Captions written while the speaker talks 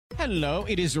Hello,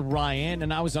 it is Ryan,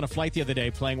 and I was on a flight the other day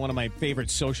playing one of my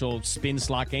favorite social spin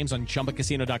slot games on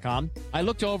ChumbaCasino.com. I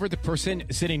looked over at the person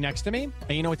sitting next to me, and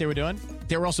you know what they were doing?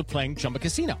 They were also playing Chumba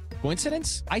Casino.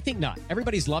 Coincidence? I think not.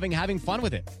 Everybody's loving having fun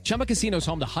with it. Chumba Casino is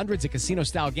home to hundreds of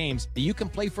casino-style games that you can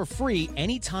play for free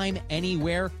anytime,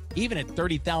 anywhere, even at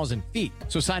 30,000 feet.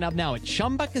 So sign up now at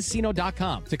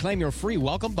ChumbaCasino.com to claim your free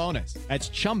welcome bonus. That's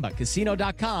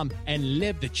ChumbaCasino.com and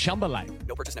live the Chumba life.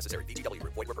 No purchase necessary. VGW.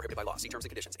 Void where prohibited by law. See terms and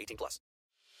conditions. 18+.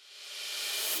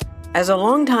 As a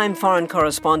longtime foreign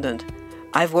correspondent,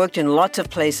 I've worked in lots of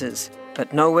places,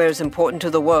 but nowhere as important to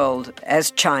the world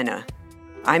as China.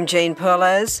 I'm Jane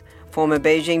Perlez, former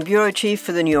Beijing bureau chief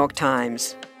for the New York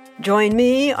Times. Join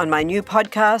me on my new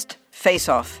podcast, Face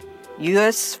Off,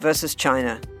 US versus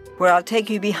China, where I'll take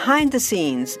you behind the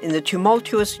scenes in the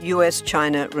tumultuous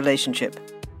US-China relationship.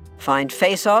 Find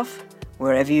Face Off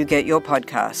wherever you get your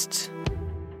podcasts.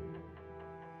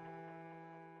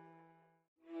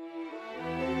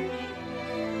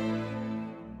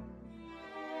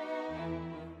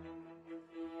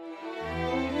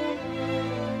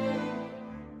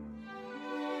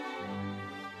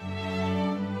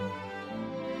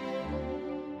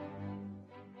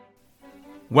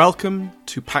 Welcome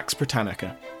to Pax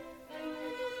Britannica.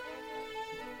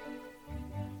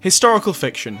 Historical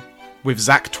fiction with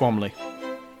Zach Twomley.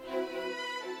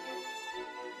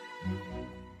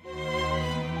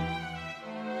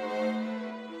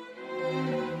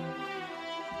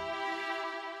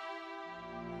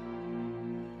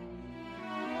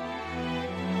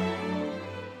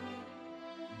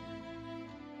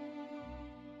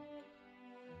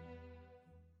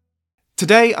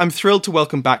 Today, I'm thrilled to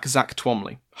welcome back Zach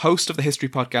Twomley, host of the history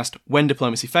podcast When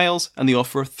Diplomacy Fails and the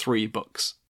author of 3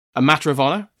 books. A Matter of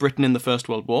Honour, Britain in the First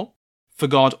World War, For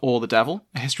God or the Devil,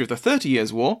 A History of the 30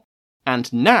 Years' War,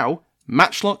 and now,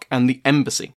 Matchlock and the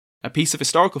Embassy, a piece of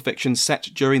historical fiction set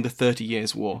during the 30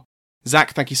 Years' War.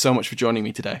 Zach, thank you so much for joining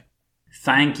me today.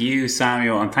 Thank you,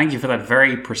 Samuel, and thank you for that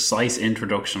very precise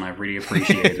introduction. I really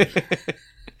appreciate it.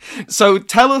 So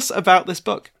tell us about this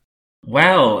book.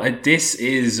 Well, this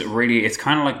is really, it's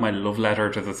kind of like my love letter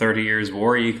to the 30 Years'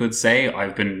 War, you could say.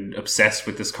 I've been obsessed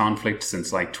with this conflict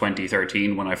since like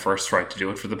 2013 when I first tried to do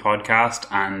it for the podcast,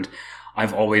 and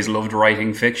I've always loved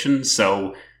writing fiction,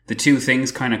 so the two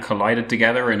things kind of collided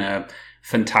together in a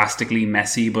fantastically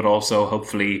messy but also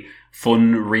hopefully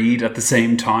fun read at the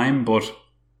same time. But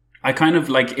I kind of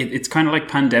like, it's kind of like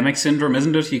pandemic syndrome,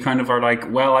 isn't it? You kind of are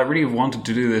like, well, I really wanted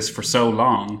to do this for so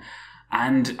long.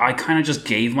 And I kind of just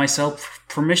gave myself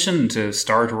permission to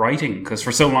start writing, because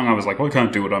for so long I was like, well, I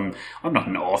can't do it. I'm not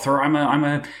an author. I'm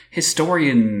a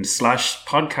historian /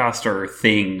 podcaster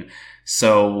thing.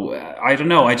 So I don't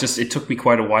know. It took me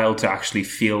quite a while to actually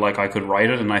feel like I could write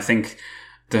it. And I think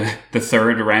the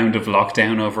third round of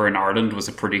lockdown over in Ireland was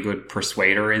a pretty good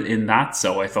persuader in that.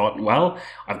 So I thought, well,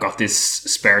 I've got this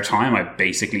spare time. I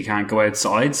basically can't go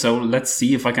outside. So let's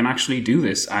see if I can actually do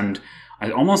this. And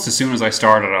almost as soon as I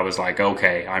started, I was like,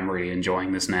 okay, I'm really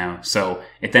enjoying this now. So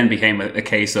it then became a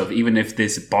case of, even if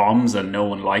this bombs and no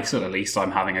one likes it, at least I'm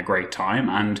having a great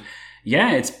time. And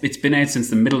yeah, it's been out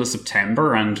since the middle of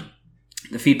September, and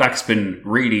the feedback's been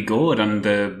really good, and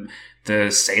the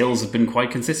sales have been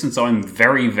quite consistent. So I'm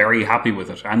very, very happy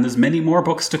with it. And there's many more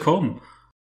books to come.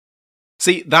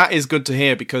 See, that is good to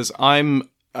hear, because I'm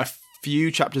a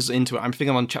few chapters into it. I think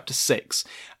I'm on chapter 6,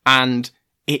 and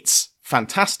it's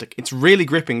fantastic. It's really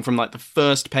gripping from like the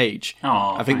first page.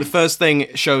 Oh, I think the first thing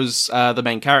shows the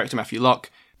main character, Matthew Locke,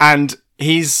 and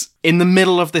he's in the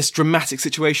middle of this dramatic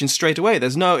situation straight away.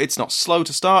 It's not slow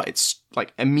to start, it's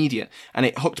like immediate, and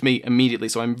it hooked me immediately.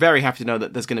 So I'm very happy to know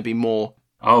that there's going to be more.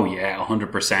 Oh yeah,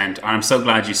 100%. And I'm so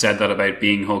glad you said that about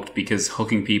being hooked, because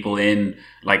hooking people in,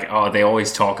 like, they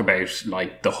always talk about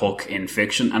like the hook in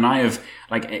fiction. And I have,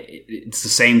 like, it's the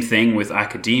same thing with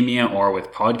academia or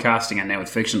with podcasting and now with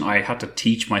fiction. I had to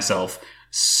teach myself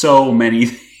so many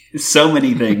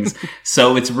things.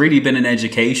 So it's really been an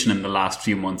education in the last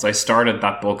few months. I started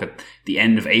that book at the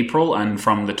end of April, and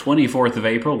from the 24th of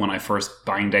April, when I first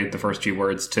banged out the first few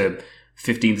words, to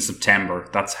 15th of September.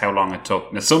 That's how long it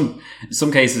took. Now, in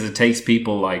some cases, it takes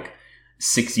people like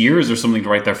 6 years or something to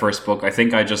write their first book. I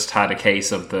think I just had a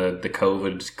case of the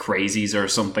COVID crazies or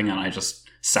something, and I just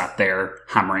sat there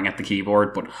hammering at the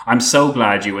keyboard. But I'm so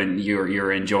glad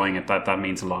you're enjoying it. That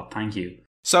means a lot. Thank you.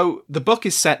 So the book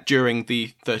is set during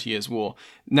the 30 Years' War.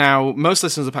 Now, most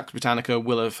listeners of Pax Britannica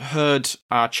will have heard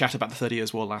our chat about the 30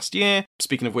 Years' War last year.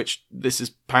 Speaking of which, this is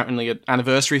apparently an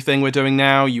anniversary thing we're doing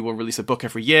now. You will release a book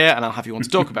every year, and I'll have you on to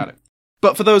talk about it.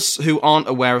 But for those who aren't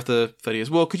aware of the 30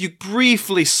 Years' War, could you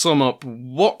briefly sum up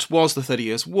what was the 30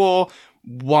 Years' War,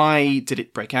 why did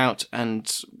it break out,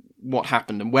 and what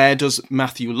happened, and where does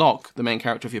Matthew Locke, the main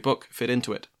character of your book, fit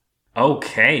into it?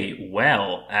 Okay,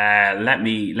 well, let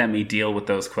me deal with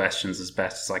those questions as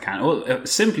best as I can. Well,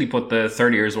 simply put, the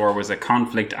 30 Years' War was a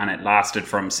conflict, and it lasted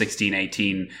from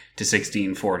 1618 to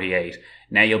 1648.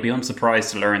 Now, you'll be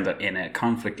unsurprised to learn that in a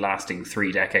conflict lasting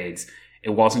 3 decades,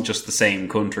 it wasn't just the same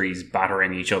countries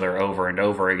battering each other over and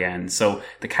over again. So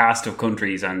the cast of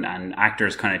countries and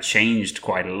actors kind of changed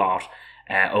quite a lot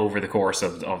over the course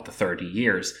of the 30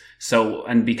 years. So,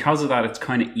 and because of that, it's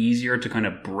kind of easier to kind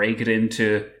of break it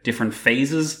into different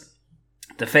phases.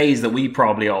 The phase that we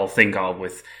probably all think of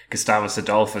with Gustavus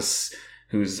Adolphus,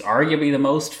 who's arguably the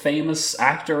most famous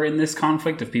actor in this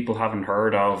conflict. If people haven't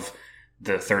heard of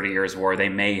the 30 Years' War, they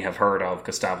may have heard of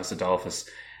Gustavus Adolphus.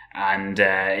 And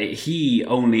he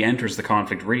only enters the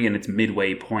conflict really in its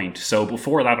midway point. So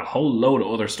before that, a whole load of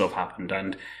other stuff happened.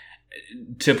 And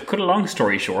to cut a long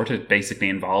story short, it basically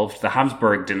involved the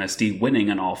Habsburg dynasty winning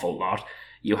an awful lot.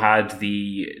 You had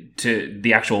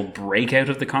the actual breakout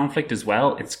of the conflict as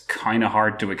well. It's kind of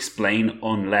hard to explain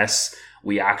unless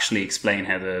we actually explain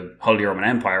how the Holy Roman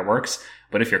Empire works.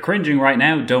 But if you're cringing right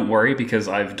now, don't worry, because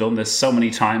I've done this so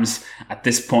many times at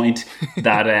this point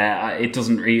that it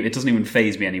doesn't even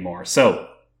faze me anymore. So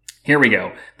here we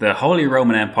go. The Holy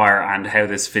Roman Empire and how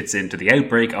this fits into the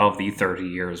outbreak of the 30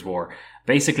 Years' War.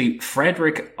 Basically,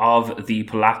 Frederick of the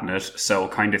Palatinate, so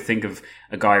kind of think of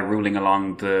a guy ruling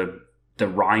along the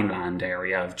Rhineland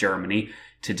area of Germany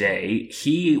today,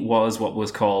 he was what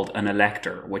was called an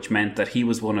elector, which meant that he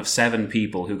was one of 7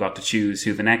 people who got to choose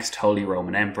who the next Holy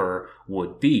Roman Emperor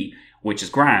would be, which is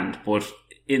grand. But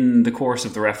in the course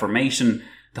of the Reformation,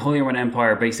 the Holy Roman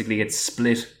Empire basically gets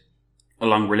split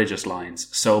along religious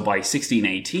lines. So by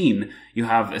 1618, you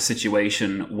have a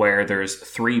situation where there's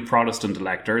 3 Protestant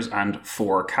electors and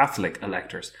 4 Catholic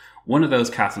electors. One of those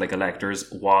Catholic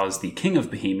electors was the King of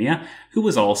Bohemia, who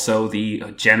was also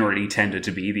generally tended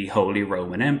to be the Holy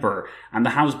Roman Emperor. And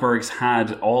the Habsburgs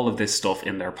had all of this stuff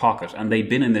in their pocket, and they'd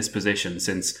been in this position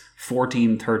since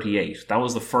 1438. That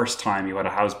was the first time you had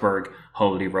a Habsburg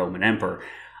Holy Roman Emperor.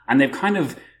 And they kind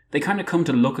of come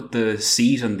to look at the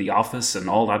seat and the office and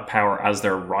all that power as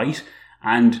their right.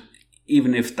 And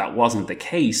even if that wasn't the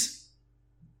case,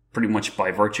 pretty much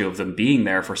by virtue of them being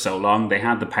there for so long, they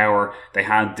had the power, they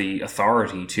had the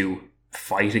authority to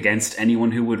fight against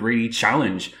anyone who would really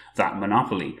challenge that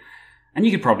monopoly. And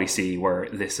you could probably see where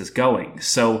this is going.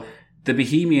 So the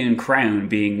Bohemian crown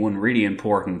being one really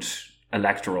important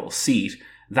electoral seat,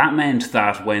 that meant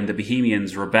that when the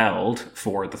Bohemians rebelled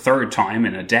for the 3rd time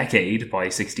in a decade by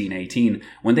 1618,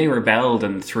 when they rebelled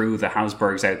and threw the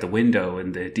Habsburgs out the window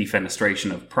in the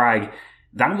defenestration of Prague,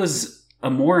 that was a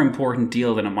more important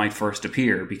deal than it might first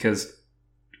appear, because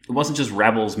it wasn't just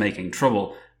rebels making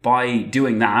trouble. By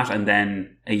doing that, and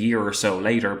then a year or so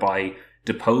later by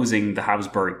deposing the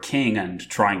Habsburg king and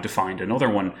trying to find another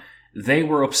one, they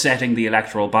were upsetting the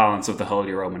electoral balance of the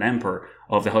Holy Roman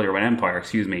Empire.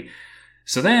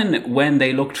 So then, when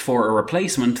they looked for a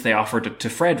replacement, they offered it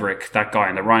to Frederick, that guy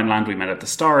in the Rhineland we met at the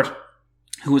start,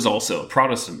 who was also a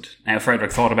Protestant. Now,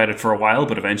 Frederick thought about it for a while,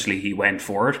 but eventually he went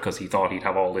for it because he thought he'd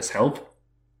have all this help.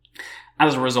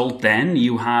 As a result, then,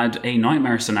 you had a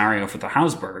nightmare scenario for the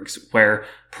Habsburgs, where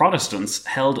Protestants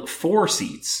held 4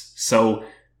 seats. So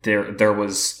there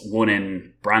was one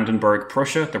in Brandenburg,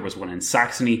 Prussia, there was one in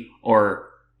Saxony,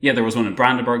 there was one in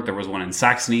Brandenburg, there was one in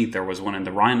Saxony, there was one in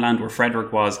the Rhineland where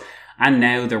Frederick was, and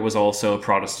now there was also a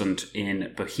Protestant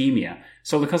in Bohemia.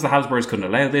 So because the Habsburgs couldn't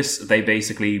allow this, they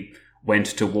basically went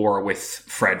to war with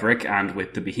Frederick and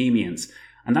with the Bohemians.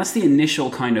 And that's the initial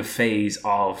kind of phase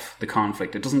of the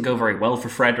conflict. It doesn't go very well for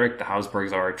Frederick. The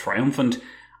Habsburgs are triumphant.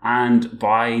 And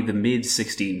by the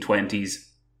mid-1620s,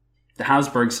 the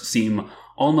Habsburgs seem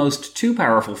almost too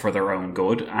powerful for their own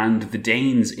good, and the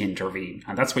Danes intervene.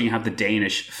 And that's when you have the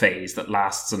Danish phase that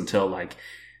lasts until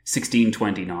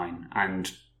 1629.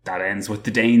 And that ends with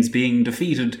the Danes being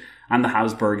defeated and the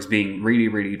Habsburgs being really,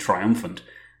 really triumphant.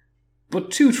 But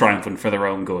too triumphant for their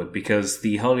own good, because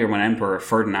the Holy Roman Emperor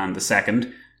Ferdinand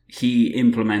II, he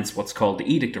implements what's called the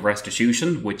Edict of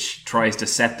Restitution, which tries to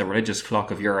set the religious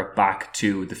clock of Europe back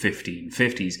to the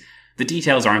 1550s. The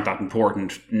details aren't that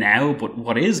important now, but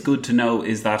what is good to know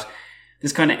is that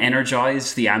this kind of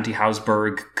energized the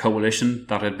anti-Habsburg coalition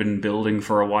that had been building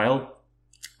for a while,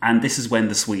 and this is when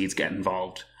the Swedes get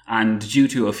involved. And due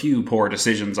to a few poor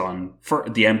decisions on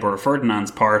the Emperor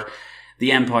Ferdinand's part,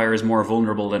 the empire is more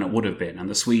vulnerable than it would have been, and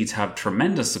the Swedes have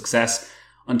tremendous success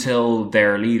until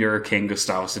their leader, King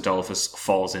Gustavus Adolphus,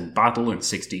 falls in battle in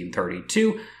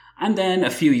 1632, and then a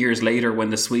few years later,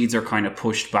 when the Swedes are kind of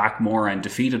pushed back more and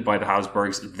defeated by the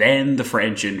Habsburgs, then the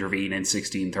French intervene in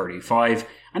 1635,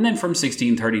 And then from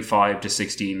 1635 to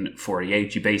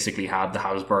 1648, you basically have the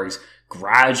Habsburgs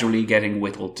gradually getting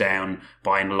whittled down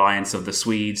by an alliance of the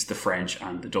Swedes, the French,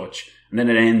 and the Dutch. And then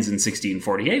it ends in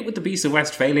 1648 with the Peace of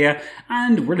Westphalia,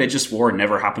 and religious war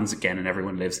never happens again, and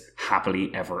everyone lives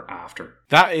happily ever after.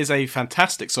 That is a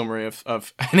fantastic summary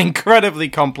of an incredibly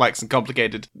complex and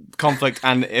complicated conflict,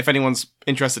 and if anyone's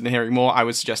interested in hearing more, I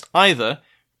would suggest either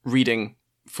reading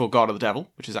For God or the Devil,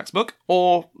 which is Zach's book,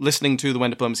 or listening to the When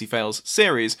Diplomacy Fails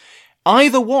series.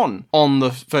 Either one on the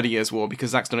 30 Years' War,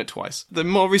 because Zach's done it twice. The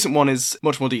more recent one is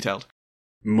much more detailed.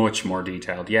 Much more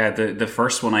detailed. Yeah, the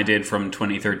first one I did from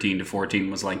 2013 to 14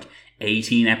 was like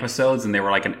 18 episodes, and they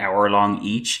were like an hour long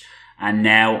each. And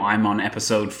now I'm on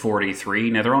episode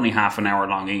 43. Now, they're only half an hour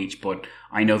long each, but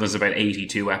I know there's about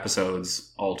 82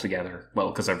 episodes altogether. Well,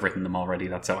 because I've written them already,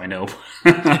 that's how I know.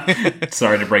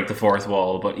 Sorry to break the fourth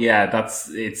wall. But yeah,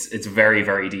 it's very,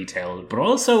 very detailed, but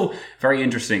also very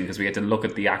interesting because we get to look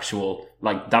at the actual,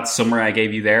 like that summary I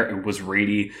gave you there. It was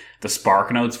really the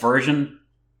SparkNotes version.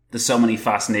 There's so many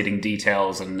fascinating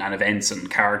details and events and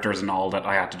characters and all that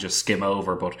I had to just skim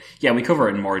over. But yeah, we cover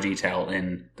it in more detail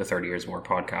in the 30 Years War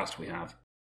podcast we have.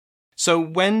 So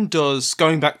going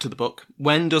back to the book,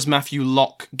 when does Matthew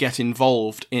Locke get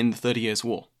involved in the 30 Years'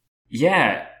 War?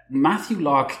 Yeah, Matthew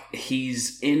Locke,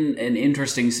 he's in an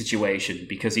interesting situation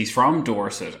because he's from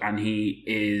Dorset and he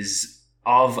is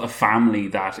of a family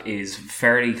that is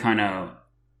fairly kind of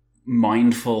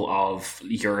mindful of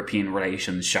European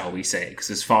relations, shall we say, because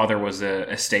his father was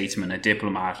a statesman, a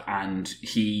diplomat, and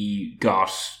he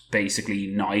got basically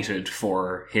knighted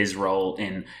for his role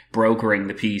in brokering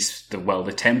the peace,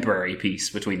 the temporary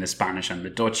peace between the Spanish and the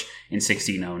Dutch in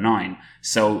 1609.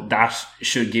 So that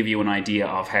should give you an idea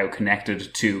of how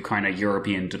connected to kind of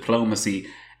European diplomacy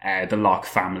the Locke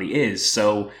family is.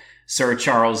 So Sir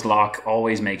Charles Locke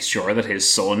always makes sure that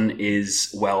his son is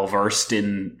well versed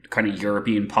in kind of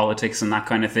European politics and that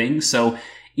kind of thing. So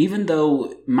even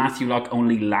though Matthew Locke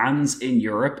only lands in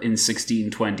Europe in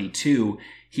 1622,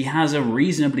 he has a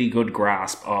reasonably good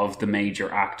grasp of the major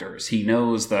actors. He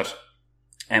knows that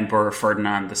Emperor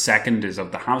Ferdinand II is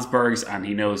of the Habsburgs, and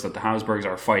he knows that the Habsburgs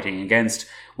are fighting against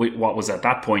what was at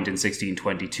that point in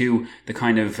 1622 the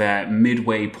kind of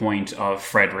midway point of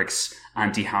Frederick's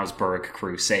anti-Habsburg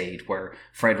crusade, where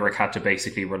Frederick had to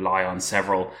basically rely on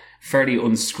several fairly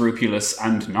unscrupulous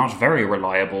and not very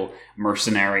reliable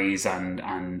mercenaries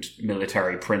and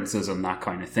military princes and that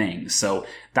kind of thing. So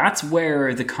that's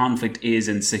where the conflict is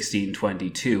in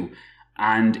 1622.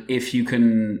 And if you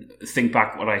can think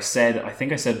back what I said, I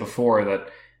think I said before that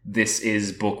this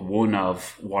is book one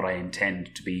of what I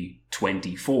intend to be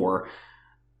 24.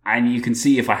 And you can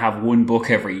see if I have one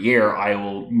book every year, I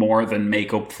will more than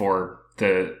make up for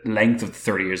the length of the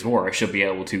 30 Years' War. I should be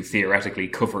able to theoretically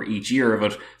cover each year of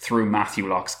it through Matthew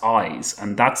Locke's eyes.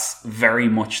 And that's very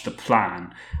much the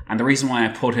plan. And the reason why I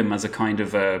put him as a kind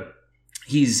of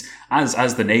he's,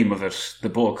 as the name of it, the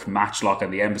book, Matchlock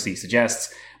and the Embassy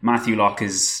suggests, Matthew Locke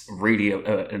is really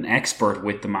an expert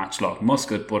with the matchlock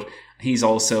musket, but he's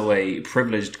also a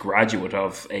privileged graduate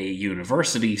of a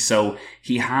university, so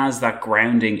he has that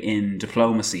grounding in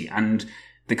diplomacy. And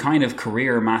the kind of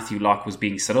career Matthew Locke was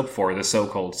being set up for, the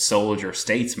so-called soldier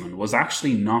statesman, was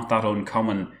actually not that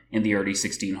uncommon in the early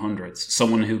 1600s.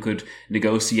 Someone who could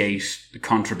negotiate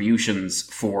contributions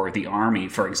for the army,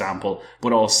 for example,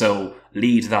 but also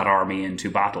lead that army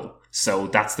into battle. So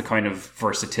that's the kind of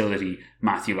versatility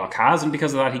Matthew Locke has, and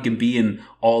because of that he can be in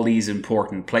all these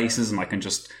important places, and I can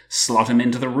just slot him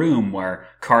into the room where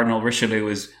Cardinal Richelieu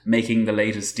is making the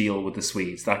latest deal with the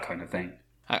Swedes, that kind of thing.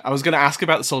 I was going to ask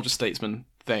about the soldier statesman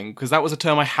thing, because that was a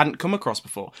term I hadn't come across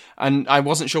before, and I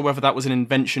wasn't sure whether that was an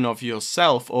invention of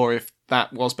yourself or if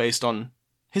that was based on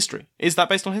history. Is that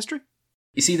based on history?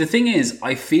 You see, the thing is,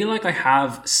 I feel like I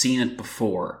have seen it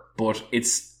before, but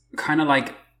it's kind of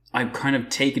like I've kind of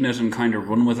taken it and kind of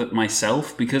run with it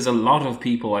myself, because a lot of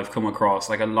people I've come across,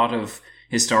 like a lot of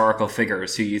historical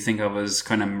figures who you think of as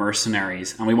kind of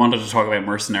mercenaries, and we wanted to talk about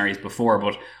mercenaries before,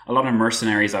 but a lot of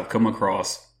mercenaries I've come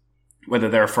across, whether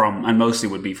they're from, and mostly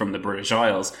would be from the British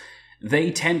Isles,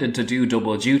 they tended to do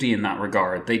double duty in that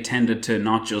regard. They tended to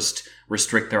not just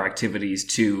restrict their activities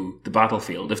to the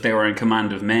battlefield. If they were in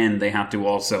command of men, they had to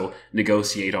also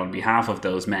negotiate on behalf of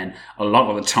those men. A lot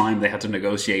of the time they had to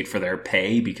negotiate for their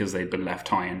pay because they'd been left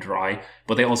high and dry,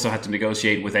 but they also had to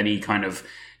negotiate with any kind of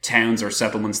towns or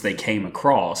settlements they came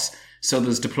across. So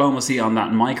there's diplomacy on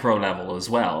that micro level as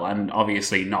well, and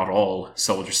obviously not all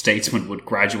soldier statesmen would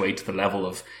graduate to the level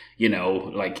of, you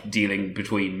know, like dealing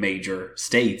between major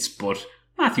states, but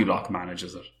Matthew Locke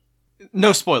manages it.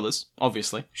 No spoilers,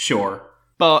 obviously. Sure.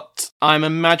 but I'm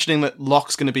imagining that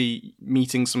Locke's going to be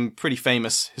meeting some pretty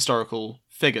famous historical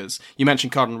figures. You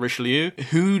mentioned Cardinal Richelieu.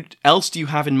 Who else do you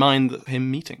have in mind that him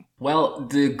meeting? Well,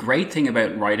 the great thing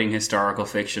about writing historical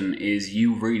fiction is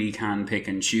you really can pick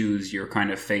and choose your kind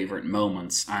of favourite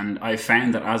moments. And I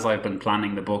found that as I've been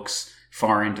planning the books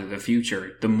far into the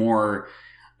future, the more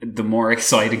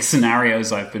exciting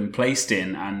scenarios I've been placed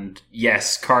in. And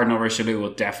yes, Cardinal Richelieu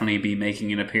will definitely be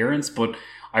making an appearance, but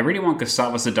I really want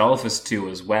Gustavus Adolphus to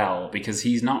as well, because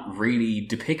he's not really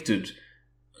depicted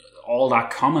all that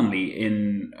commonly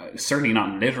in, certainly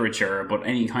not in literature, but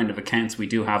any kind of accounts we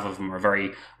do have of him are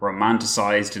very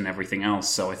romanticized and everything else.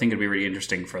 So I think it'd be really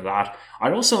interesting for that.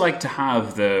 I'd also like to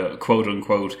have the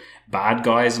quote-unquote bad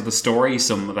guys of the story,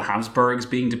 some of the Habsburgs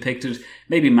being depicted,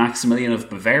 maybe Maximilian of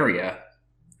Bavaria.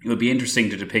 It would be interesting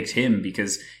to depict him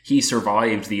because he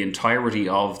survived the entirety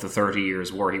of the 30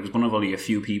 Years' War. He was one of only a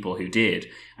few people who did,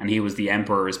 and he was the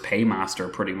emperor's paymaster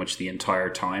pretty much the entire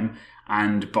time.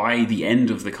 And by the end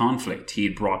of the conflict, he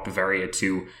had brought Bavaria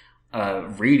to a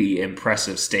really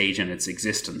impressive stage in its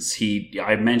existence.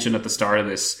 I mentioned at the start of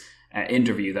this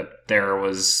interview that there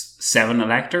was 7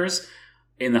 electors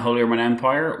in the Holy Roman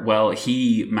Empire. Well,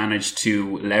 he managed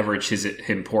to leverage his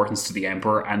importance to the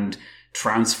emperor and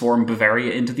transform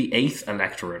Bavaria into the 8th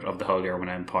electorate of the Holy Roman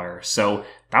Empire. So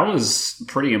that was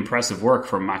pretty impressive work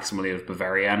from Maximilian of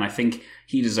Bavaria, and I think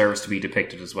he deserves to be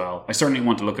depicted as well. I certainly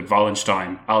want to look at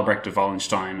Wallenstein, Albrecht of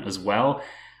Wallenstein as well,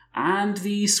 and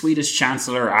the Swedish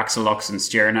Chancellor Axel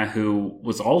Oxenstierna, who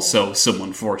was also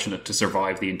someone fortunate to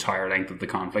survive the entire length of the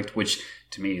conflict, which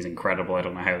to me is incredible. I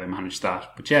don't know how they managed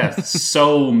that. But yeah,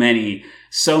 so many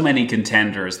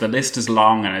contenders. The list is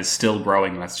long and is still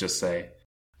growing, let's just say.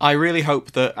 I really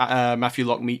hope that Matthew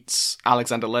Locke meets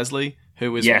Alexander Leslie,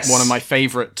 who is one of my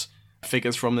favourite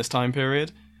figures from this time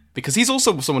period, because he's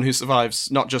also someone who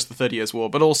survives not just the 30 Years' War,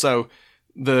 but also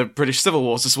the British Civil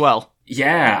Wars as well.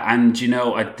 Yeah, and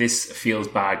this feels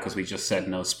bad because we just said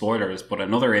no spoilers, but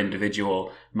another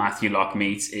individual Matthew Locke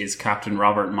meets is Captain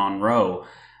Robert Monroe.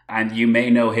 And you may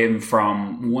know him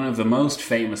from one of the most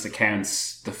famous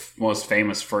accounts, the most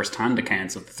famous first-hand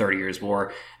accounts of the 30 Years'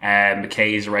 War,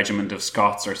 Mackay's Regiment of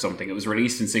Scots or something. It was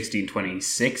released in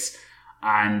 1626,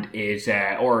 and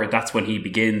that's when he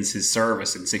begins his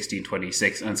service in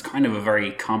 1626, and it's kind of a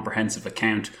very comprehensive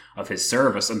account of his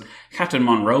service. And Captain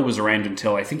Monroe was around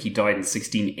until I think he died in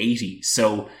 1680.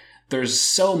 So there's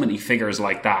so many figures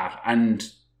like that,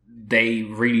 and they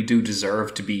really do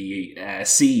deserve to be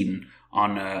seen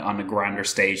on a grander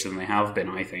stage than they have been,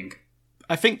 I think.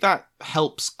 I think that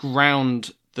helps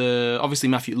ground obviously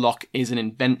Matthew Locke is an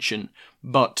invention,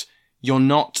 but you're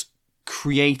not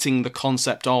creating the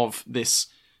concept of this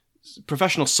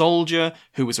professional soldier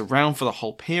who was around for the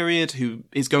whole period, who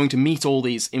is going to meet all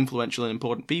these influential and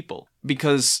important people,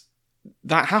 because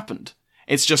that happened.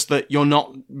 It's just that you're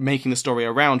not making the story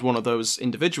around one of those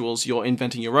individuals, you're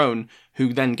inventing your own,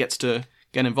 who then gets to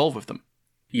get involved with them.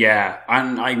 Yeah,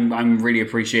 and I'm really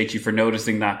appreciate you for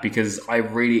noticing that, because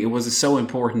it was so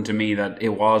important to me that it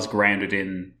was grounded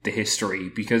in the history,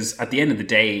 because at the end of the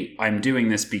day, I'm doing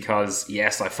this because,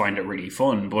 yes, I find it really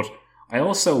fun, but I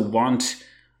also want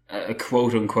a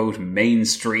quote-unquote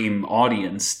mainstream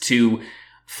audience to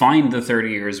find the 30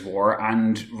 Years' War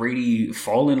and really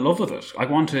fall in love with it. I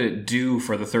want to do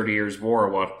for the 30 Years' War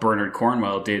what Bernard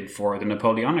Cornwell did for the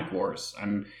Napoleonic Wars,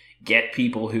 and get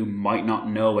people who might not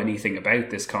know anything about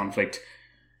this conflict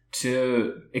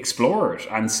to explore it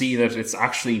and see that it's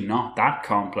actually not that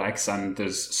complex, and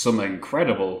there's some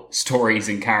incredible stories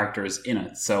and characters in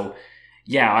it. So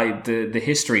yeah, the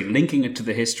history, linking it to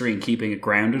the history and keeping it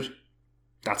grounded,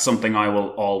 that's something I will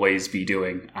always be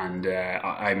doing, and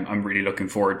I'm really looking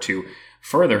forward to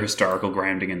further historical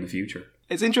grounding in the future.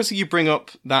 It's interesting you bring up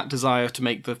that desire to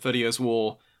make the 30 Years'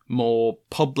 War more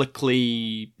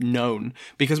publicly known,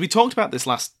 because we talked about this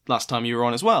last time you were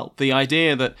on as well. The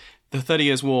idea that the 30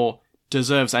 Years' War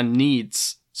deserves and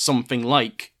needs something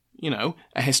like,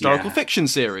 a historical fiction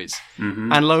series.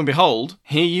 Mm-hmm. And lo and behold,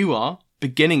 here you are,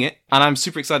 beginning it, and I'm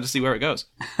super excited to see where it goes.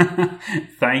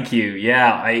 Thank you.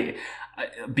 Yeah,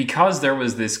 because there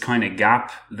was this kind of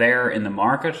gap there in the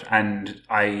market, and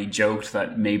I joked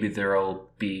that maybe there'll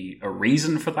be a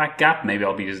reason for that gap. Maybe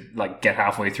I'll be just get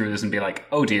halfway through this and be like,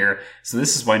 oh dear, so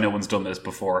this is why no one's done this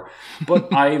before.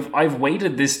 But I've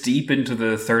waded this deep into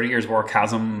the 30 Years' War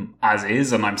chasm as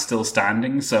is, and I'm still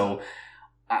standing. So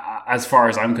as far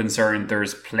as I'm concerned,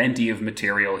 there's plenty of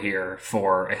material here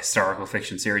for a historical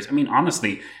fiction series. I mean,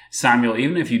 honestly, Samuel,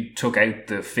 even if you took out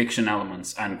the fiction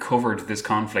elements and covered this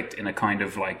conflict in a kind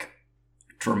of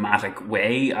dramatic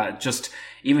way.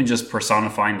 Even just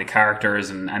personifying the characters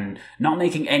and not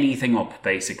making anything up,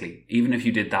 basically. Even if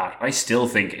you did that, I still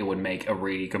think it would make a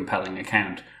really compelling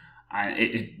account. And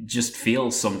it just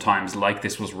feels sometimes like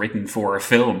this was written for a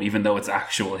film, even though it's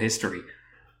actual history.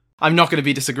 I'm not going to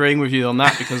be disagreeing with you on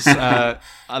that, because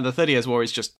the 30 Years' War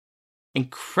is just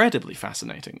incredibly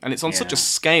fascinating. And it's on such a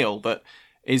scale that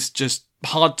is just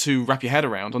hard to wrap your head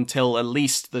around until at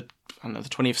least the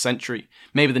 20th century,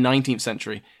 maybe the 19th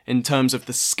century, in terms of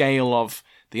the scale of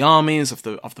the armies, of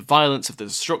the violence, of the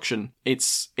destruction.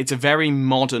 It's a very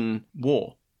modern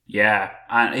war. Yeah,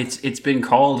 and it's been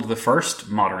called the first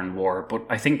modern war, but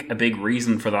I think a big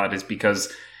reason for that is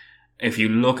because if you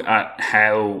look at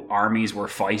how armies were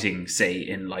fighting, say,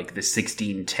 in like the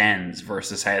 1610s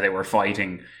versus how they were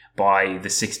fighting by the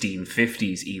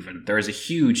 1650s even, there is a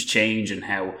huge change in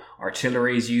how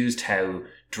artillery is used, how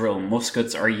drill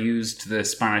muskets are used. The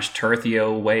Spanish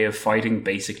tercio way of fighting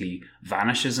basically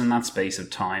vanishes in that space of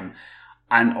time.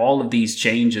 And all of these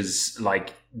changes,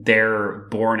 like, they're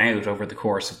borne out over the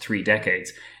course of 3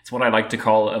 decades. It's what I like to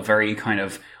call a very kind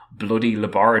of bloody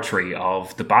laboratory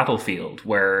of the battlefield,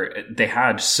 where they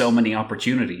had so many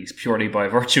opportunities purely by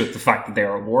virtue of the fact that they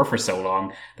were at war for so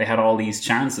long. They had all these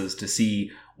chances to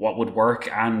see what would work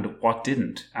and what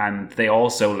didn't. And they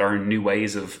also learned new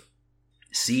ways of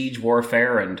siege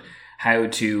warfare and how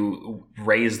to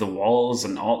raise the walls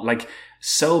and all, like,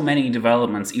 so many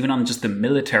developments, even on just the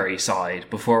military side,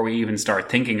 before we even start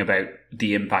thinking about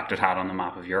the impact it had on the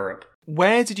map of Europe.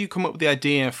 Where did you come up with the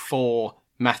idea for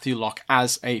Matthew Locke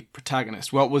as a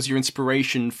protagonist? What was your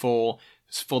inspiration for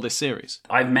this series?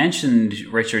 I've mentioned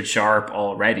Richard Sharp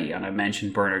already, and I've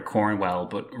mentioned Bernard Cornwell,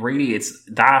 but really it's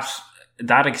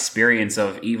that experience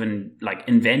of even like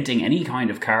inventing any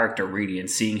kind of character really and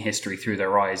seeing history through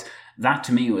their eyes. That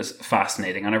to me was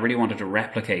fascinating, and I really wanted to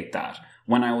replicate that.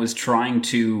 When I was trying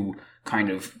to kind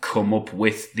of come up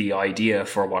with the idea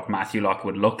for what Matthew Locke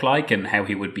would look like and how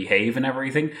he would behave and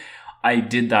everything, I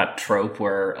did that trope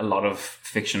where a lot of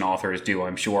fiction authors do,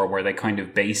 I'm sure, where they kind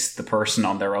of base the person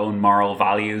on their own moral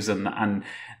values and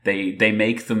they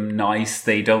make them nice.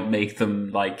 They don't make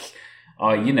them like,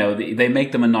 they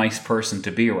make them a nice person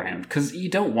to be around, because you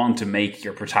don't want to make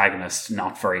your protagonist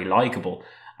not very likable.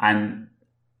 And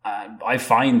I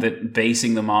find that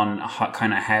basing them on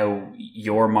kind of how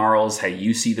your morals, how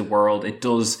you see the world, it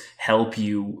does help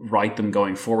you write them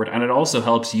going forward. And it also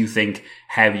helps you think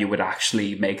how you would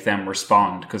actually make them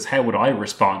respond, because how would I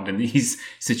respond in these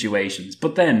situations?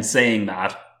 But then saying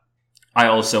that, I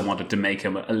also wanted to make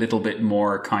him a little bit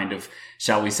more kind of,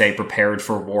 shall we say, prepared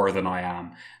for war than I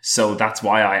am. So that's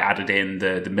why I added in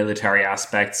the military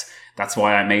aspects. That's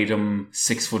why I made him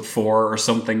 6'4" or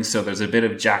something. So there's a bit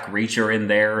of Jack Reacher in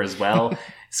there as well.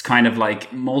 It's kind of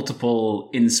like multiple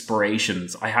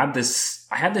inspirations. I had this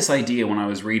idea when I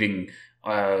was reading,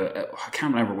 I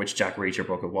can't remember which Jack Reacher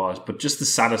book it was, but just the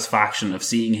satisfaction of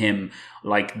seeing him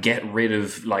like get rid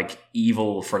of like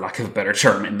evil, for lack of a better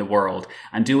term, in the world,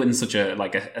 and do it in such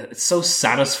it's so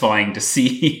satisfying to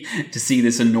see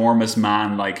this enormous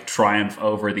man like triumph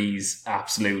over these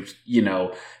absolute,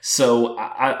 so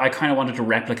I kind of wanted to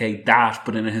replicate that,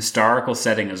 but in a historical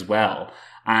setting as well.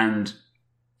 And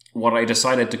what I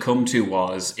decided to come to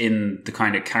was, in the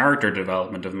kind of character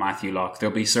development of Matthew Locke,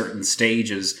 there'll be certain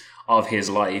stages of his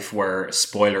life where,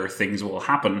 spoiler, things will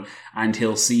happen and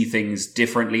he'll see things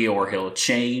differently, or he'll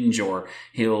change, or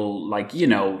he'll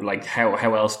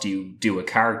how else do you do a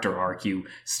character arc? You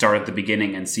start at the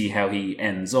beginning and see how he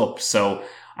ends up. So,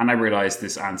 and I realize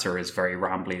this answer is very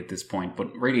rambly at this point,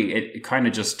 but really it kind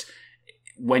of just,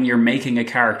 when you're making a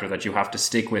character that you have to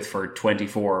stick with for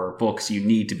 24 books, you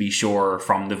need to be sure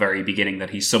from the very beginning that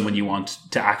he's someone you want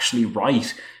to actually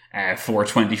write for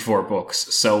 24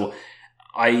 books. So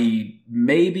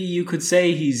maybe you could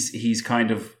say he's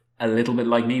kind of a little bit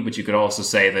like me, but you could also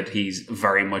say that he's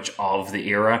very much of the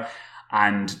era,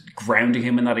 and grounding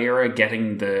him in that era,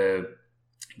 getting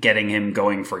him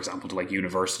going, for example, to like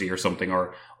university or something,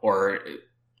 or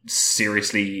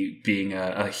seriously being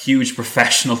a huge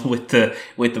professional with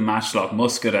the matchlock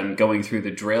musket and going through the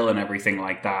drill and everything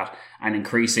like that, and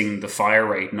increasing the fire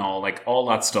rate and all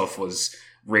that stuff was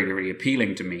really, really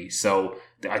appealing to me. So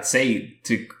I'd say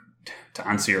to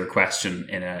answer your question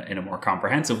in a more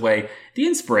comprehensive way, the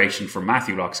inspiration for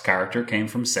Matthew Locke's character came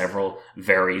from several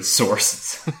varied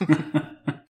sources.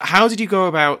 How did you go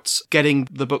about getting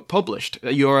the book published?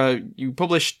 You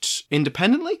published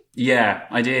independently? Yeah,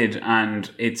 I did.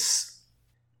 And it's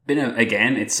been,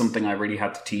 it's something I really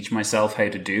had to teach myself how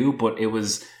to do, but it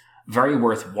was very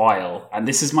worthwhile. And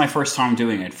this is my first time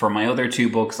doing it. For my other 2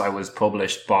 books, I was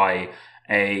published by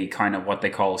a kind of what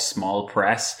they call small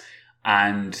press.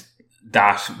 and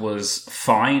that was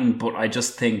fine. But I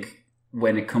just think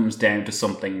when it comes down to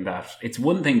something that, it's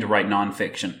one thing to write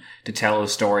nonfiction, to tell a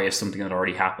story of something that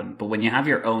already happened. But when you have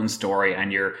your own story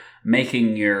and you're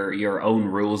making your own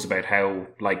rules about how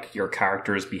like your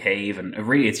characters behave, and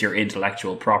really it's your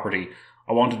intellectual property,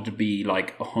 I wanted to be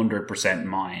like 100%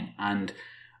 mine. And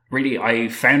really, I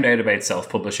found out about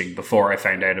self-publishing before I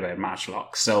found out about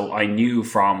Matchlock. So I knew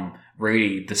from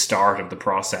really the start of the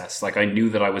process, like I knew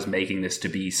that I was making this to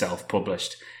be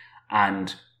self-published.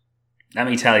 And let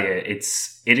me tell you,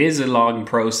 it is a long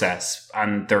process,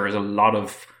 and there is a lot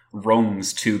of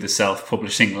rungs to the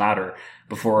self-publishing ladder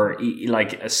before,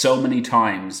 like, so many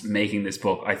times making this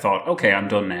book, I thought, okay, I'm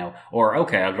done now. Or,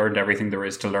 okay, I've learned everything there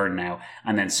is to learn now.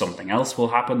 And then something else will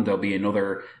happen. There'll be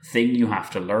another thing you have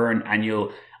to learn, and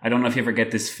I don't know if you ever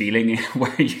get this feeling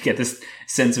where you get this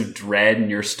sense of dread in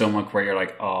your stomach where you're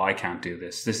like, oh, I can't do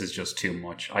this. This is just too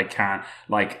much. I can't,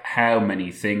 like, how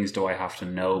many things do I have to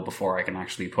know before I can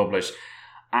actually publish?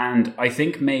 And I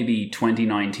think maybe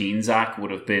 2019 Zach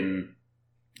would have been,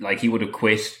 like, he would have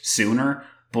quit sooner,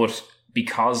 but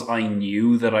because I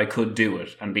knew that I could do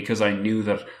it, and because I knew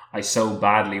that I so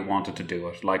badly wanted to do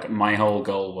it, like, my whole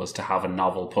goal was to have a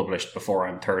novel published before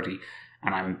I'm 30.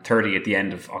 And I'm 30 at the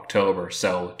end of October,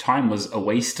 so time was a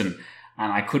wasting,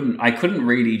 and I couldn't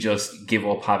really just give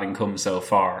up having come so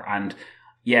far. And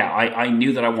yeah, I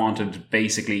knew that I wanted,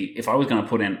 basically, if I was going to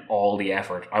put in all the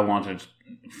effort, I wanted,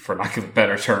 for lack of a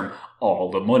better term,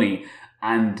 all the money.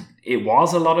 And it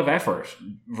was a lot of effort.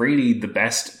 Really, the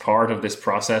best part of this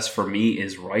process for me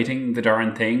is writing the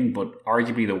darn thing, but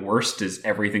arguably the worst is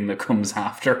everything that comes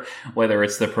after, whether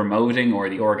it's the promoting or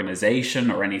the organization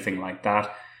or anything like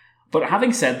that. But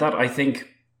having said that, I think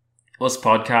us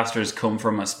podcasters come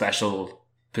from a special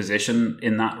position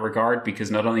in that regard,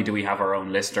 because not only do we have our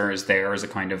own listeners there as a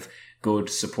kind of good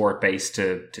support base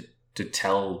to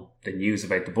tell the news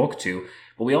about the book to,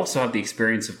 but we also have the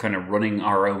experience of kind of running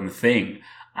our own thing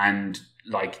and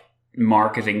like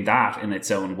marketing that in its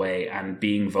own way and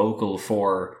being vocal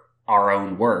for our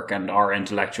own work and our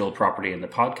intellectual property in the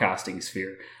podcasting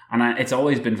sphere. And it's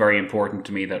always been very important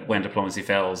to me that When Diplomacy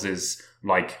Fails is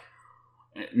like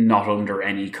not under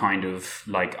any kind of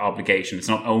like obligation. It's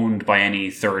not owned by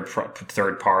any third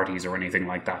parties or anything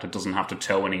like that. It doesn't have to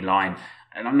toe any line.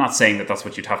 And I'm not saying that that's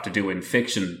what you'd have to do in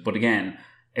fiction, but again,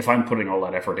 if I'm putting all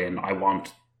that effort in, I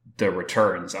want the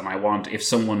returns, and I want, if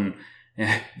someone,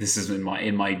 this is in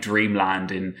my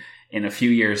dreamland, in a few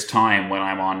years' time when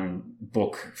I'm on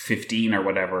book 15 or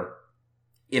whatever,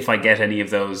 if I get any of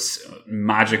those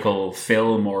magical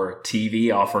film or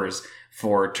TV offers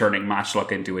for turning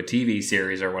Matchlock into a TV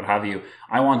series or what have you,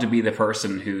 I want to be the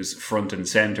person who's front and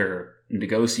center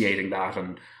negotiating that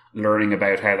and learning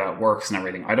about how that works and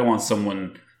everything. I don't want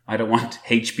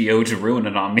HBO to ruin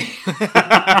it on me.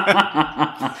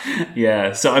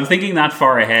 Yeah, so I'm thinking that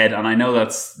far ahead, and I know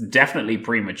that's definitely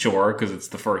premature because it's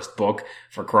the first book,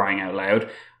 for crying out loud.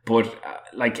 But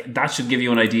like, that should give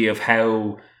you an idea of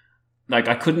how, like,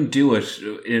 I couldn't do it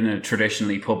in a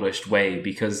traditionally published way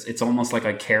because it's almost like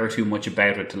I care too much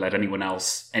about it to let anyone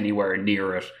else anywhere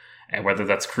near it, whether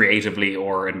that's creatively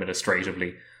or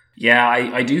administratively. Yeah,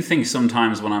 I do think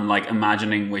sometimes when I'm like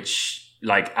imagining which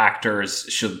like actors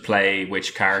should play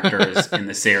which characters in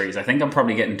the series, I think I'm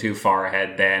probably getting too far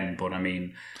ahead then, but I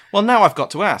mean... Well, now I've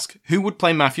got to ask, who would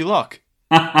play Matthew Locke?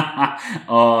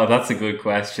 Oh, that's a good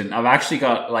question. I've actually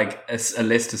got like a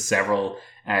list of several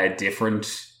different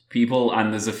people,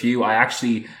 and there's a few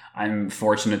I'm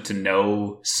fortunate to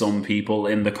know some people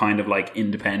in the kind of like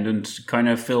independent kind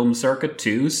of film circuit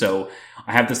too. So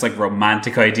I have this like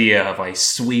romantic idea of I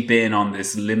sweep in on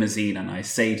this limousine and I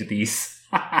say to these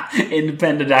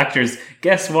independent actors,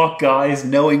 guess what, guys?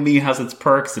 Knowing me has its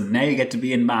perks, and now you get to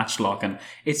be in Matchlock, and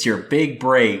it's your big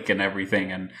break and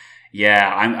everything. And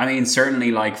yeah, I mean,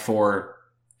 certainly like for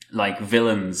like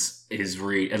villains is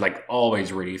really like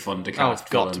always really fun to cast.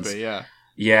 It's got villains. to be, yeah.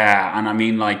 Yeah, and I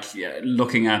mean, like,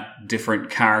 looking at different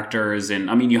characters,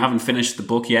 and I mean, you haven't finished the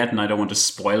book yet, and I don't want to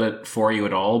spoil it for you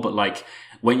at all, but like,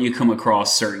 when you come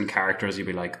across certain characters, you'll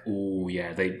be like, oh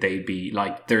yeah, they'd be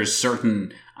like, there's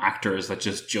certain actors that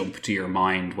just jump to your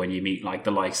mind when you meet like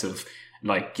the likes of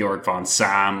like Georg von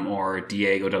Sam or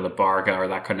Diego de la Barga or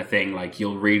that kind of thing. Like,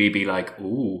 you'll really be like,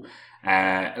 ooh,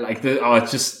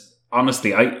 it's just,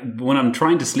 honestly, when I'm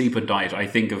trying to sleep at night, I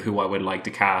think of who I would like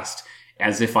to cast,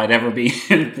 as if I'd ever be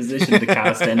in a position to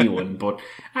cast anyone. But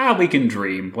we can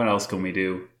dream. What else can we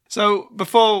do? So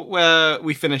before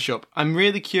we finish up, I'm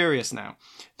really curious now.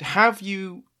 Have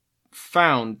you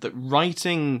found that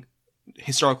writing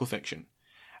historical fiction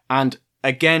and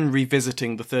again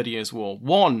revisiting the 30 Years' War,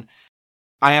 one,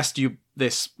 I asked you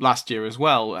this last year as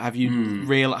well. Have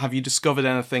you discovered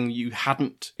anything you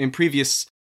hadn't in previous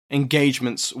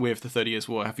engagements with the 30 Years'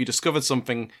 War? Have you discovered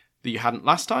something that you hadn't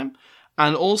last time?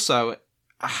 And also,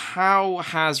 how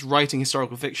has writing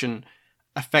historical fiction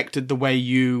affected the way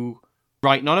you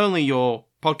write not only your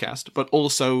podcast, but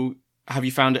also have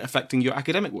you found it affecting your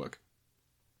academic work?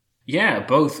 Yeah,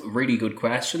 both really good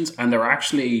questions, and they're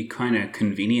actually kind of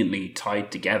conveniently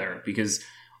tied together, because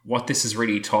what this has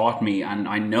really taught me, and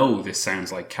I know this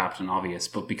sounds like Captain Obvious,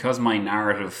 but because my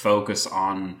narrative focus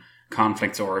on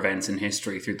conflicts or events in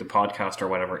history through the podcast or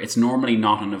whatever, it's normally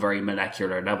not on a very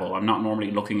molecular level. I'm not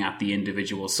normally looking at the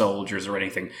individual soldiers or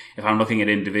anything. If I'm looking at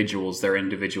individuals, they're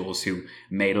individuals who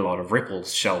made a lot of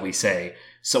ripples, shall we say.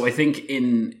 So I think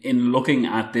in looking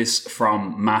at this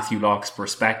from Matthew Locke's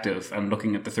perspective and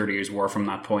looking at the 30 Years' War from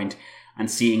that point and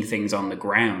seeing things on the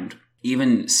ground,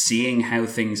 even seeing how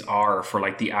things are for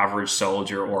like the average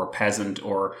soldier or peasant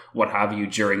or what have you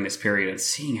during this period, and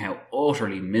seeing how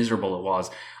utterly miserable it was.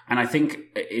 And I think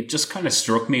it just kind of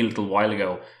struck me a little while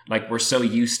ago, like we're so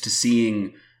used to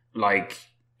seeing like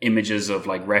images of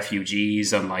like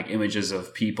refugees and like images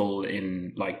of people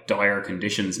in like dire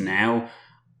conditions now,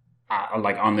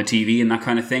 like on the TV and that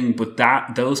kind of thing. But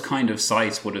those kind of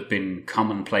sites would have been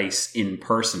commonplace in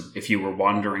person if you were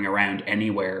wandering around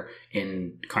anywhere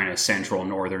in kind of central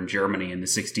northern Germany in the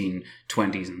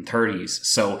 1620s and 30s.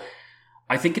 So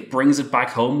I think it brings it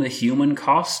back home, the human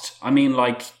cost. I mean,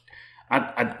 like,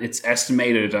 it's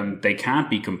estimated, and they can't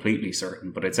be completely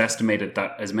certain, but it's estimated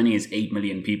that as many as 8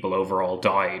 million people overall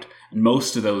died. And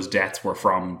most of those deaths were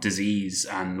from disease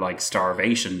and like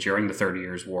starvation during the 30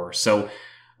 Years' War. So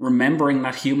remembering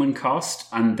that human cost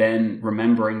and then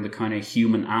remembering the kind of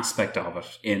human aspect of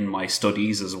it in my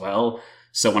studies as well.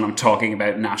 So when I'm talking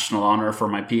about national honor for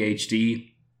my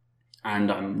PhD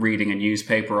and I'm reading a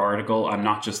newspaper article, I'm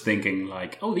not just thinking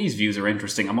like, oh, these views are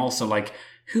interesting. I'm also like,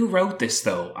 who wrote this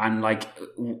though? And like,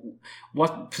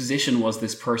 what position was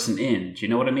this person in? Do you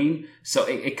know what I mean? So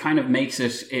it kind of makes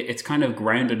it's kind of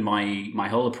grounded my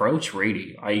whole approach,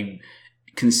 really. I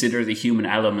consider the human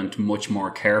element much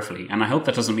more carefully. And I hope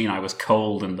that doesn't mean I was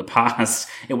cold in the past.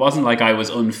 It wasn't like I was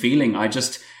unfeeling. I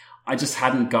just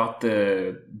hadn't got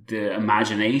the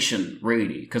imagination,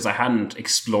 really, because I hadn't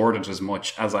explored it as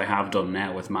much as I have done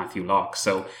now with Matthew Locke.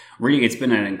 So really, it's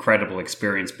been an incredible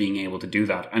experience being able to do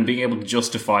that and being able to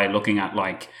justify looking at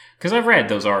like, because I've read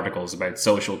those articles about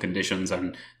social conditions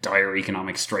and dire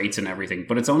economic straits and everything,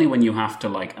 but it's only when you have to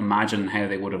like imagine how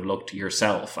they would have looked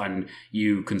yourself and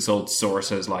you consult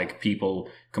sources like people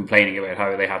complaining about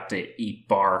how they had to eat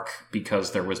bark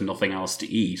because there was nothing else to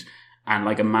eat. And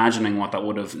like imagining what that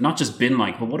would have not just been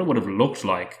like, but what it would have looked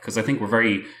like. Because I think we're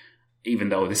very, even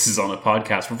though this is on a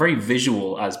podcast, we're very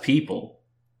visual as people.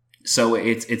 So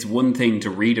it's one thing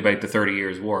to read about the 30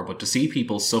 Years' War, but to see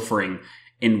people suffering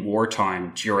in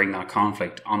wartime during that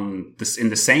conflict in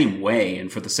the same way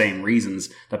and for the same reasons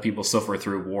that people suffer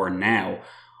through war now,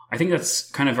 I think that's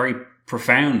kind of very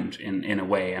profound in a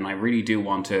way. And I really do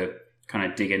want to kind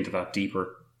of dig into that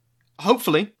deeper.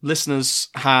 Hopefully, listeners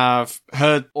have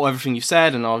heard everything you've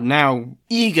said and are now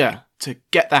eager to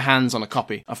get their hands on a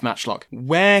copy of Matchlock.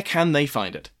 Where can they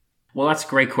find it? Well, that's a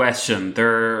great question.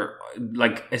 They're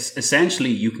like,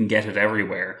 essentially, you can get it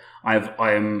everywhere.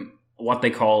 I'm what they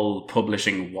call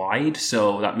publishing wide,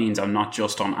 so that means I'm not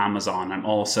just on Amazon. I'm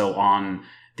also on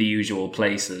the usual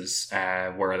places,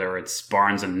 whether it's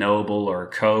Barnes & Noble or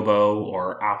Kobo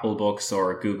or Apple Books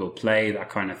or Google Play, that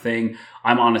kind of thing.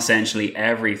 I'm on essentially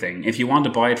everything. If you want to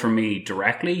buy it from me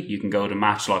directly, you can go to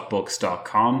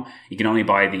matchlockbooks.com. You can only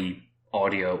buy the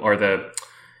audio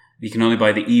you can only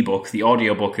buy the ebook. The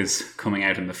audiobook is coming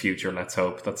out in the future, let's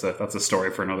hope. That's a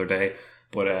story for another day.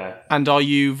 But and are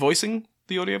you voicing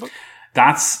the audiobook?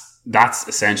 That's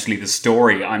essentially the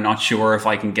story. I'm not sure if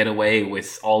I can get away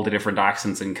with all the different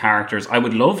accents and characters. I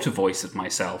would love to voice it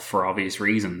myself for obvious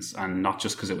reasons, and not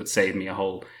just because it would save me a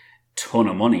whole ton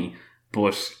of money.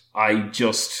 But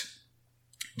do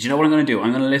you know what I'm going to do?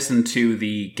 I'm going to listen to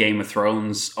the Game of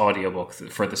Thrones audiobook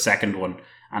for the second one,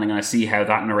 and I'm going to see how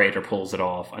that narrator pulls it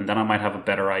off, and then I might have a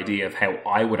better idea of how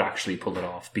I would actually pull it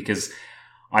off, because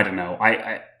I don't know.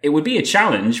 It would be a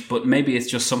challenge, but maybe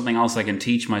it's just something else I can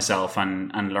teach myself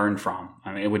and learn from.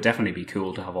 I mean, it would definitely be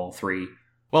cool to have all three.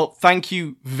 Well, thank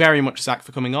you very much, Zach,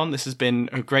 for coming on. This has been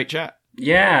a great chat.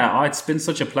 Yeah, it's been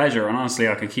such a pleasure. And honestly,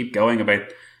 I could keep going about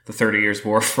the 30 Years'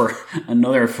 War for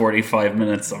another 45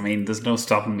 minutes. I mean, there's no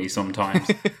stopping me sometimes.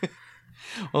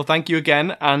 Well, thank you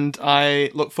again. And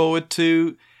I look forward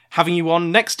to having you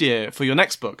on next year for your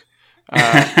next book.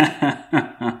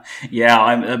 Yeah,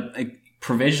 I'm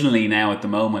provisionally now at the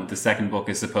moment, the second book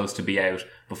is supposed to be out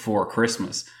before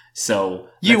Christmas. So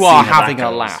you are having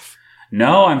a laugh.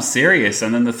 No, I'm serious.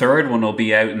 And then the third one will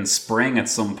be out in spring at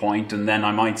some point, and then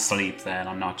I might sleep then.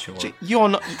 I'm not sure. You're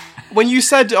not. When you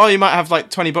said, you might have like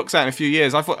 20 books out in a few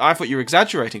years, I thought you were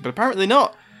exaggerating, but apparently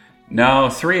not. No,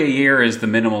 3 a year is the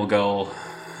minimal goal.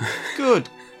 Good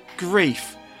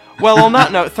grief. Well, on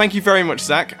that note, thank you very much,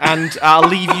 Zach, and I'll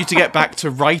leave you to get back to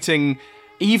writing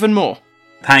even more.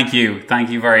 Thank you. Thank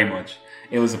you very much.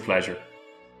 It was a pleasure.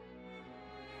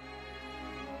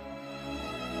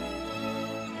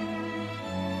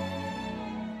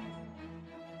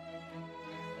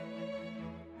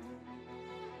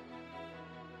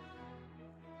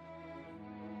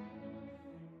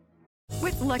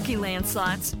 With Lucky Land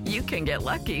Slots, you can get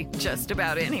lucky just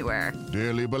about anywhere.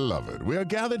 Dearly beloved, we are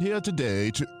gathered here today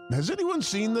to... Has anyone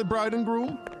seen the bride and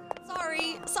groom?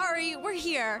 Sorry, we're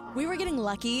here. We were getting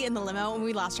lucky in the limo and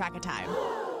we lost track of time.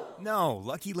 No,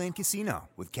 Lucky Land Casino,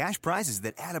 with cash prizes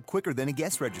that add up quicker than a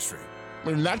guest registry.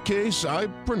 In that case, I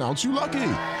pronounce you lucky.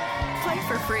 Play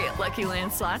for free at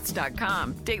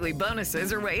LuckyLandSlots.com. Daily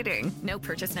bonuses are waiting. No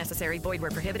purchase necessary. Void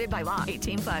where prohibited by law.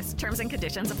 18+. Terms and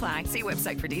conditions apply. See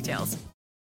website for details.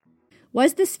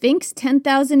 Was the Sphinx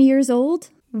 10,000 years old?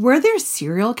 Were there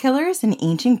serial killers in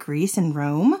ancient Greece and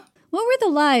Rome? What were the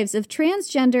lives of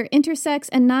transgender, intersex,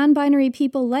 and non-binary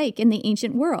people like in the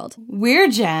ancient world? We're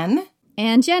Jen.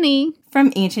 And Jenny.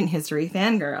 From Ancient History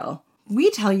Fangirl. We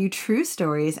tell you true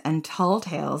stories and tall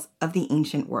tales of the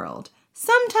ancient world.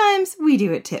 Sometimes we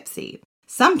do it tipsy.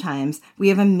 Sometimes we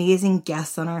have amazing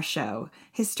guests on our show.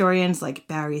 Historians like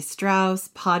Barry Strauss,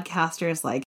 podcasters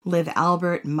like Liv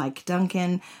Albert, Mike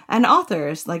Duncan, and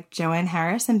authors like Joanne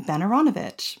Harris and Ben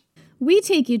Aronovich. We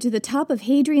take you to the top of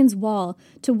Hadrian's Wall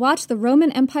to watch the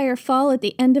Roman Empire fall at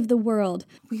the end of the world.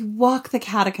 We walk the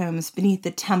catacombs beneath the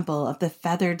temple of the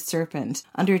feathered serpent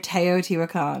under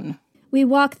Teotihuacan. We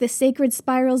walk the sacred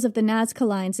spirals of the Nazca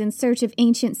Lines in search of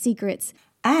ancient secrets.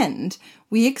 And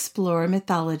we explore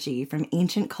mythology from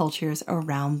ancient cultures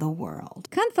around the world.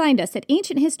 Come find us at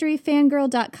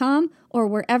ancienthistoryfangirl.com or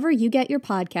wherever you get your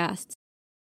podcasts.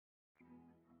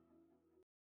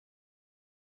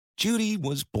 Judy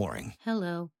was boring.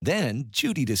 Hello. Then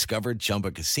Judy discovered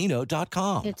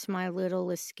ChumbaCasino.com. It's my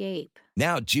little escape.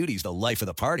 Now Judy's the life of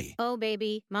the party. Oh,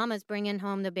 baby, mama's bringing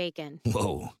home the bacon.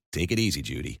 Whoa, take it easy,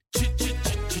 Judy.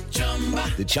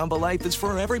 The Chumba life is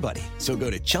for everybody. So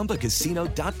go to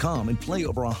ChumbaCasino.com and play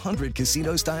over 100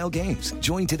 casino-style games.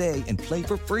 Join today and play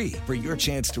for free for your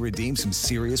chance to redeem some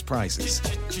serious prizes.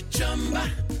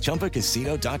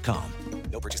 ChumbaCasino.com.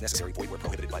 No purchase necessary. Void where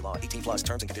prohibited by law. 18+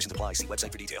 terms and conditions apply. See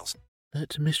website for details.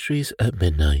 Let Mysteries at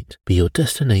Midnight be your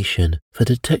destination for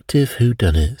detective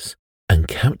whodunits and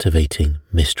captivating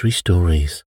mystery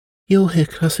stories. You'll hear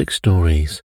classic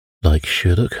stories like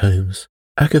Sherlock Holmes,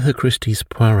 Agatha Christie's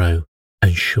Poirot,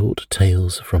 and short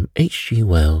tales from H.G.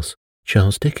 Wells,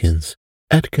 Charles Dickens,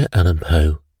 Edgar Allan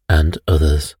Poe, and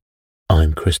others.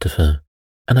 I'm Christopher,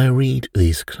 and I read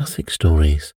these classic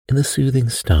stories in the soothing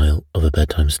style of a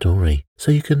bedtime story,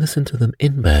 so you can listen to them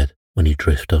in bed when you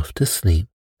drift off to sleep.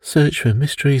 Search for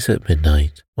Mysteries at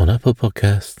Midnight on Apple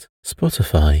Podcasts,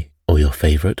 Spotify, or your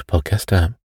favourite podcast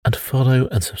app, and follow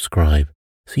and subscribe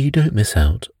so you don't miss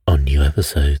out on new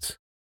episodes.